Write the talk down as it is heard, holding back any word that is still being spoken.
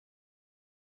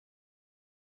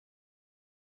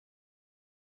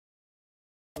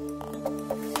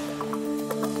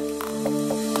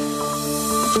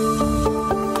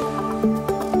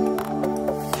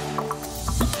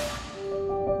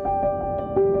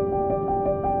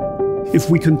If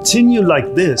we continue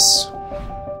like this,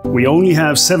 we only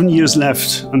have 7 years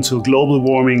left until global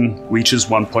warming reaches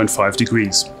 1.5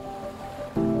 degrees.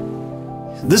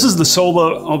 This is the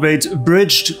sober, albeit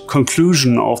abridged,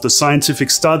 conclusion of the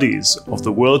scientific studies of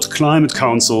the World Climate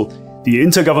Council, the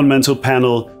Intergovernmental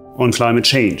Panel on Climate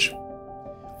Change.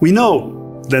 We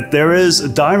know that there is a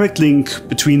direct link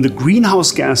between the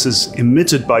greenhouse gases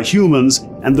emitted by humans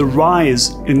and the rise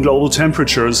in global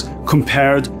temperatures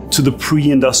compared to the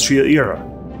pre-industrial era.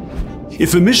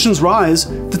 If emissions rise,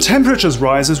 the temperatures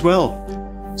rise as well.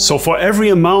 So for every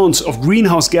amount of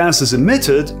greenhouse gases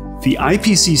emitted, the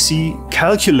IPCC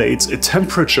calculates a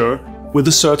temperature with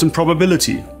a certain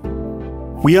probability.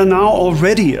 We are now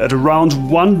already at around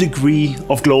 1 degree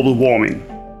of global warming.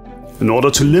 In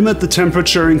order to limit the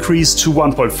temperature increase to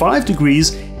 1.5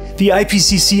 degrees, the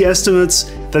IPCC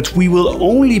estimates that we will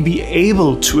only be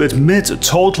able to emit a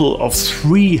total of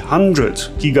 300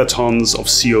 gigatons of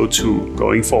CO2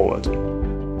 going forward.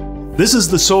 This is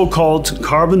the so-called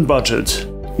carbon budget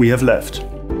we have left.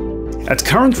 At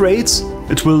current rates,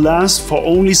 it will last for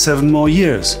only 7 more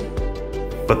years.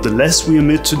 But the less we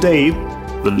emit today,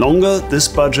 the longer this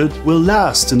budget will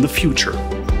last in the future.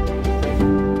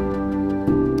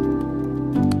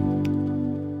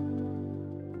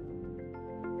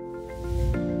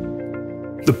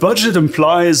 The budget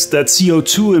implies that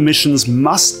CO2 emissions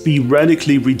must be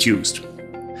radically reduced.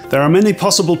 There are many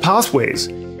possible pathways,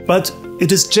 but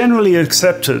it is generally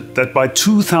accepted that by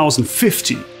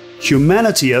 2050,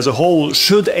 humanity as a whole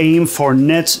should aim for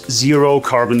net zero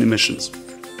carbon emissions.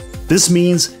 This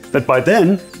means that by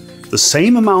then, the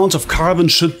same amount of carbon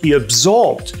should be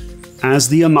absorbed as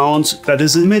the amount that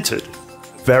is emitted.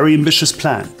 Very ambitious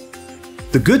plan.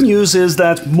 The good news is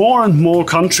that more and more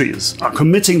countries are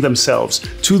committing themselves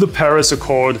to the Paris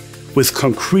Accord with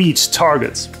concrete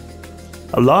targets.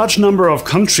 A large number of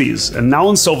countries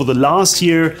announced over the last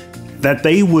year that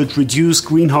they would reduce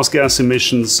greenhouse gas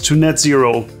emissions to net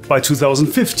zero by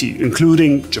 2050,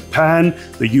 including Japan,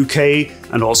 the UK,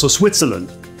 and also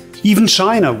Switzerland. Even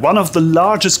China, one of the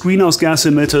largest greenhouse gas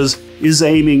emitters, is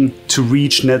aiming to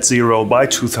reach net zero by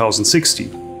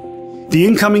 2060. The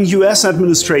incoming US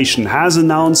administration has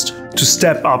announced to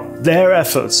step up their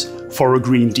efforts for a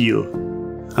Green Deal.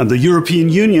 And the European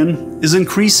Union is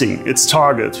increasing its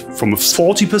target from a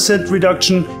 40%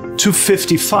 reduction to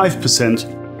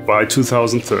 55% by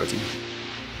 2030.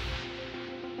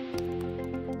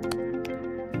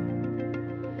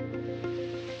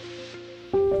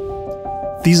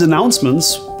 These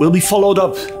announcements will be followed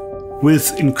up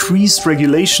with increased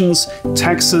regulations,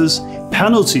 taxes,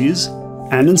 penalties,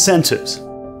 and incentives.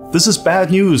 This is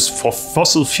bad news for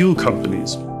fossil fuel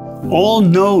companies. All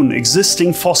known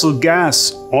existing fossil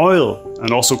gas, oil,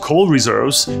 and also coal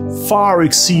reserves far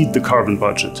exceed the carbon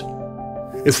budget.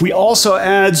 If we also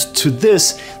add to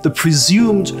this the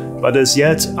presumed but as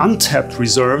yet untapped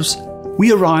reserves,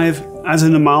 we arrive at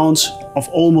an amount of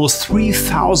almost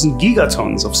 3,000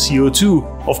 gigatons of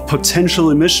CO2 of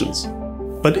potential emissions.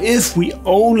 But if we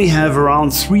only have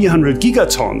around 300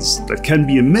 gigatons that can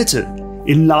be emitted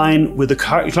in line with the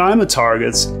climate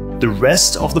targets, the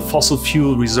rest of the fossil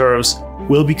fuel reserves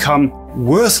will become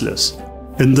worthless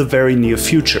in the very near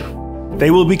future.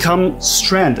 They will become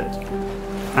stranded.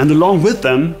 And along with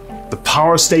them, the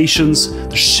power stations,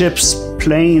 the ships,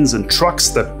 planes, and trucks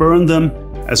that burn them,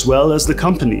 as well as the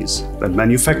companies that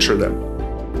manufacture them.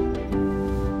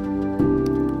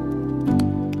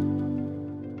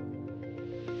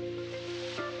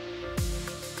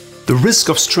 The risk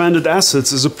of stranded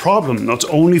assets is a problem not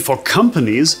only for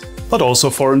companies, but also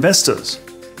for investors.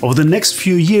 Over the next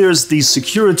few years, these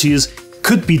securities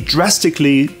could be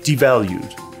drastically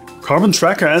devalued. Carbon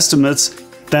Tracker estimates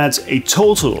that a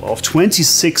total of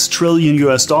 $26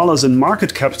 trillion in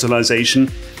market capitalization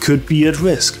could be at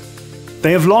risk.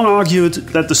 They have long argued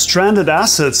that the stranded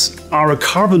assets are a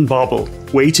carbon bubble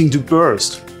waiting to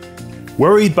burst.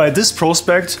 Worried by this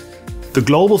prospect, the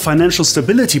Global Financial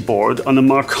Stability Board under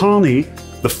Mark Carney,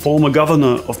 the former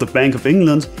governor of the Bank of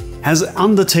England, has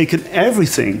undertaken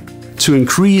everything to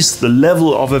increase the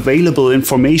level of available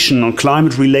information on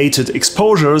climate-related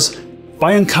exposures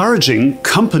by encouraging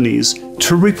companies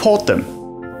to report them.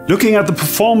 Looking at the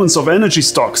performance of energy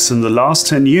stocks in the last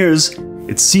 10 years,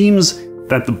 it seems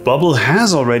that the bubble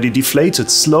has already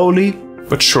deflated slowly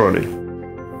but surely.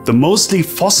 The mostly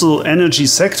fossil energy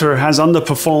sector has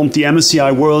underperformed the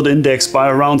MSCI World Index by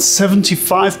around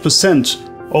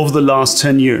 75% over the last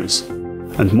 10 years,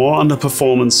 and more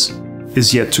underperformance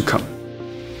is yet to come.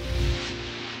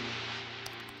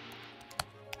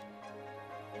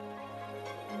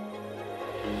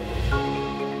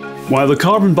 While the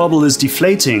carbon bubble is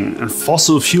deflating and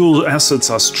fossil fuel assets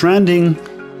are stranding,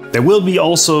 there will be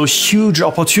also huge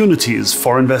opportunities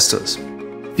for investors.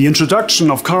 The introduction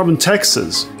of carbon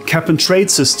taxes, cap-and-trade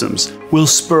systems will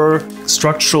spur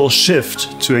structural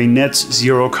shift to a net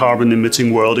zero carbon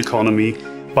emitting world economy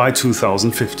by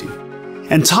 2050.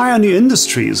 Entire new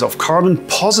industries of carbon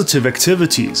positive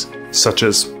activities, such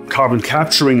as carbon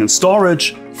capturing and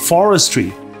storage,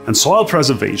 forestry, and soil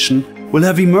preservation, will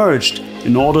have emerged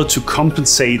in order to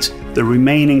compensate the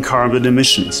remaining carbon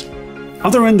emissions.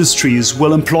 Other industries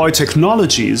will employ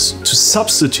technologies to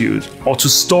substitute or to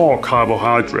store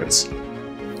carbohydrates.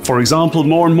 For example,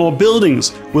 more and more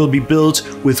buildings will be built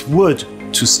with wood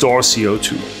to store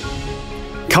CO2.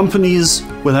 Companies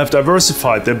will have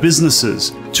diversified their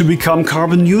businesses to become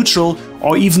carbon neutral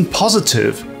or even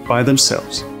positive by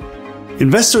themselves.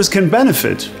 Investors can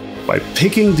benefit by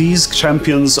picking these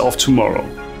champions of tomorrow.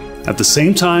 At the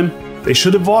same time, they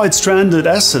should avoid stranded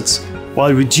assets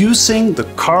while reducing the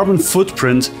carbon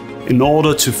footprint in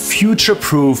order to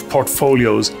future-proof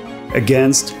portfolios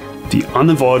against the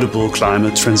unavoidable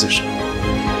climate transition.